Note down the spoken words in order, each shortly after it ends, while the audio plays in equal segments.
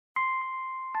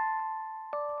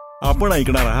आपण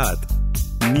ऐकणार आहात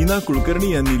नीना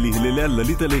कुलकर्णी यांनी लिहिलेल्या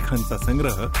ललित लेखांचा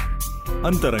संग्रह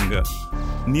अंतरंग.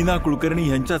 नीना कुलकर्णी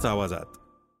यांच्याच आवाजात.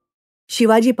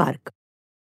 शिवाजी पार्क.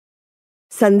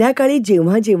 संध्याकाळी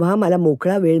जेव्हा जेव्हा मला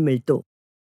मोकळा वेळ मिळतो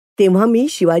तेव्हा मी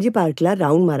शिवाजी पार्कला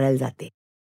राऊंड मारायला जाते.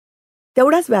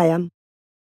 तेवढाच व्यायाम.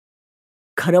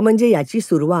 खरं म्हणजे याची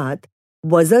सुरुवात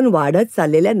वजन वाढत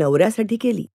चाललेल्या नवऱ्यासाठी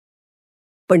केली,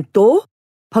 पण तो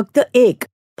फक्त एक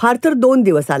फार तर 2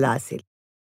 दिवस आला असेल.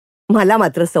 मला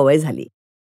मात्र सवय झाली.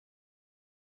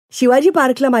 शिवाजी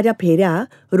पार्कला माझ्या फेऱ्या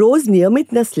रोज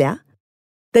नियमित नसल्या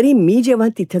तरी मी जेव्हा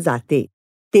तिथं जाते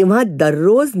तेव्हा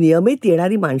दररोज नियमित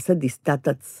येणारी माणसं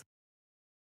दिसतातच.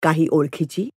 काही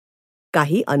ओळखीची,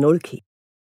 काही अनोळखी.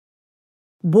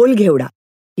 बोलघेवडा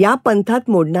या पंथात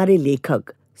मोडणारे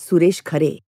लेखक सुरेश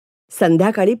खरे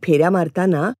संध्याकाळी फेऱ्या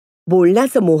मारताना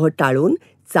बोलण्याचं मोह टाळून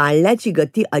चालण्याची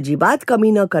गती अजिबात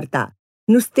कमी न करता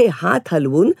नुसते हात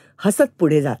हलवून हसत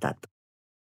पुढे जातात.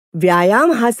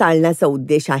 व्यायाम हा चालण्याचा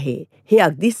उद्देश आहे हे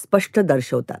अगदी स्पष्ट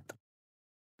दर्शवतात.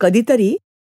 कधीतरी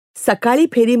सकाळी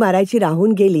फेरी मारायची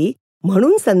राहून गेली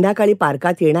म्हणून संध्याकाळी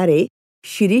पार्कात येणारे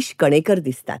शिरीष कणेकर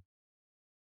दिसतात.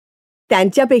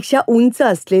 त्यांच्यापेक्षा उंच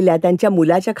असलेल्या त्यांच्या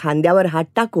मुलाच्या खांद्यावर हात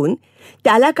टाकून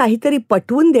त्याला काहीतरी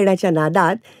पटवून देण्याच्या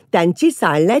नादात त्यांची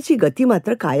चालण्याची गती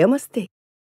मात्र कायम असते.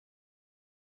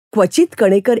 क्वचित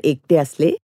कणेकर एकटे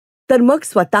असले तर मग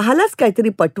स्वतःलाच काहीतरी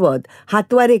पटवत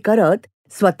हातवारे करत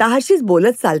स्वतःशीच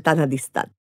बोलत चालताना दिसतात.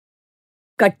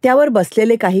 कट्ट्यावर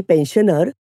बसलेले काही पेन्शनर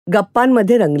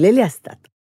गप्पांमध्ये रंगलेले असतात.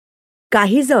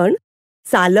 काही जण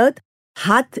चालत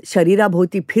हात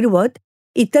शरीराभोवती फिरवत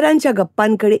इतरांच्या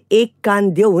गप्पांकडे एक कान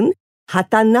देऊन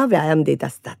हातांना व्यायाम देत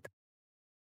असतात.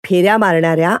 फेऱ्या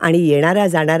मारणाऱ्या आणि येणाऱ्या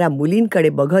जाणाऱ्या मुलींकडे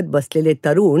बघत बसलेले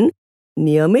तरुण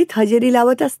नियमित हजेरी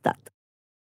लावत असतात.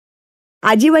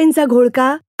 आजीबाईंचा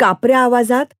घोळका कापऱ्या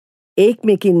आवाजात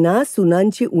एकमेकींना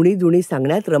सुनांची उणीदुणी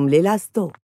सांगण्यात रमलेला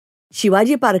असतो.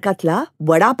 शिवाजी पार्कातला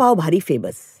वडापाव भारी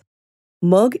फेमस.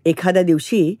 मग एखाद्या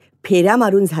दिवशी फेऱ्या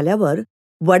मारून झाल्यावर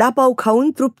वडापाव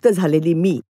खाऊन तृप्त झालेली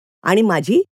मी आणि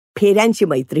माझी फेऱ्यांची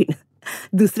मैत्रीण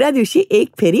दुसऱ्या दिवशी एक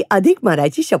फेरी अधिक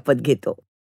मारायची शपथ घेतो.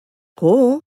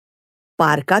 हो,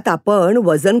 पार्कात आपण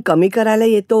वजन कमी करायला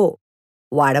येतो,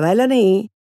 वाढवायला नाही,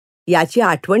 याची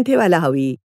आठवण ठेवायला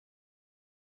हवी.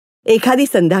 एखादी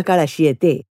संध्याकाळ अशी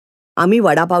येते, आम्ही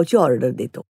वडापावची ऑर्डर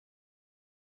देतो.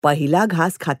 पहिला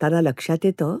घास खाताना लक्षात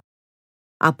येतं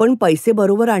आपण पैसे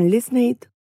बरोबर आणलेच नाहीत.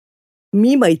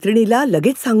 मी मैत्रिणीला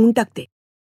लगेच सांगून टाकते.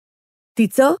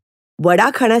 तिचं वडा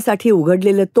खाण्यासाठी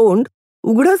उघडलेलं तोंड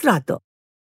उघडच राहतं.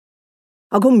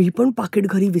 अगं, मी पण पाकिट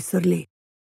घरी विसरले.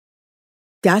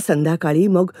 त्या संध्याकाळी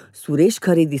मग सुरेश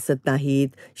खरे दिसत नाहीत,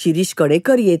 शिरीष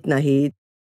कणेकर येत नाहीत,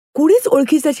 कुणीच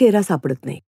ओळखीचा चेहरा सापडत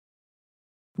नाही.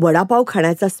 वडापाव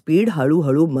खाण्याचा स्पीड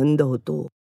हळूहळू मंद होतो.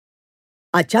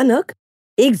 अचानक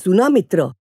एक जुना मित्र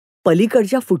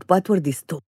पलीकडच्या फुटपाथवर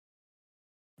दिसतो.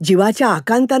 जीवाच्या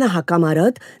आकांतानं हाका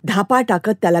मारत धापा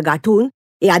टाकत त्याला गाठून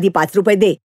आधी 5 रुपये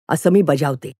दे असं मी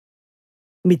बजावते.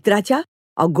 मित्राच्या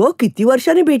अगो किती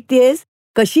वर्षांनी भेटतेस,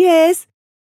 कशी आहेस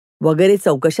वगैरे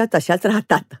चौकशा तशाच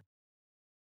राहतात.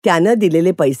 त्यानं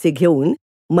दिलेले पैसे घेऊन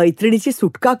मैत्रिणीची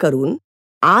सुटका करून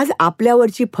आज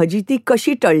आपल्यावरची फजिती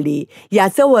कशी टळली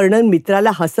याचं वर्णन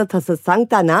मित्राला हसत हसत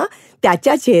सांगताना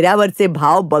त्याच्या चेहऱ्यावरचे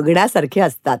भाव बघण्यासारखे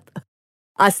असतात.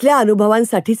 असल्या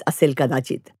अनुभवांसाठीच असेल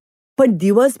कदाचित, पण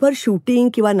दिवसभर शूटिंग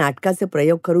किंवा नाटकाचे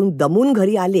प्रयोग करून दमून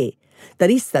घरी आले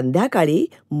तरी संध्याकाळी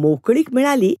मोकळीक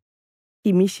मिळाली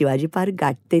की मी शिवाजी पार्क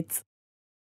गाठतेच.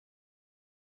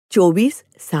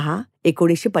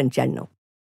 24/6/1995.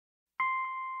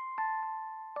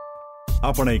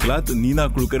 आपण ऐकलात नीना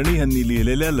कुलकर्णी यांनी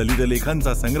लिहिलेल्या ललित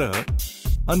लेखांचा संग्रह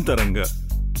अंतरंग.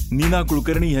 नीना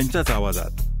कुलकर्णी यांच्याच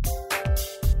आवाजात.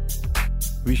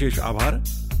 विशेष आभार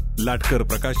लाटकर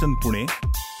प्रकाशन पुणे,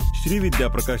 श्रीविद्या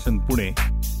प्रकाशन पुणे,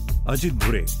 अजित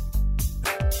भुरे.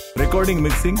 Recording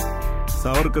mixing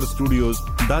Savarkar studios,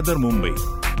 Dadar, Mumbai.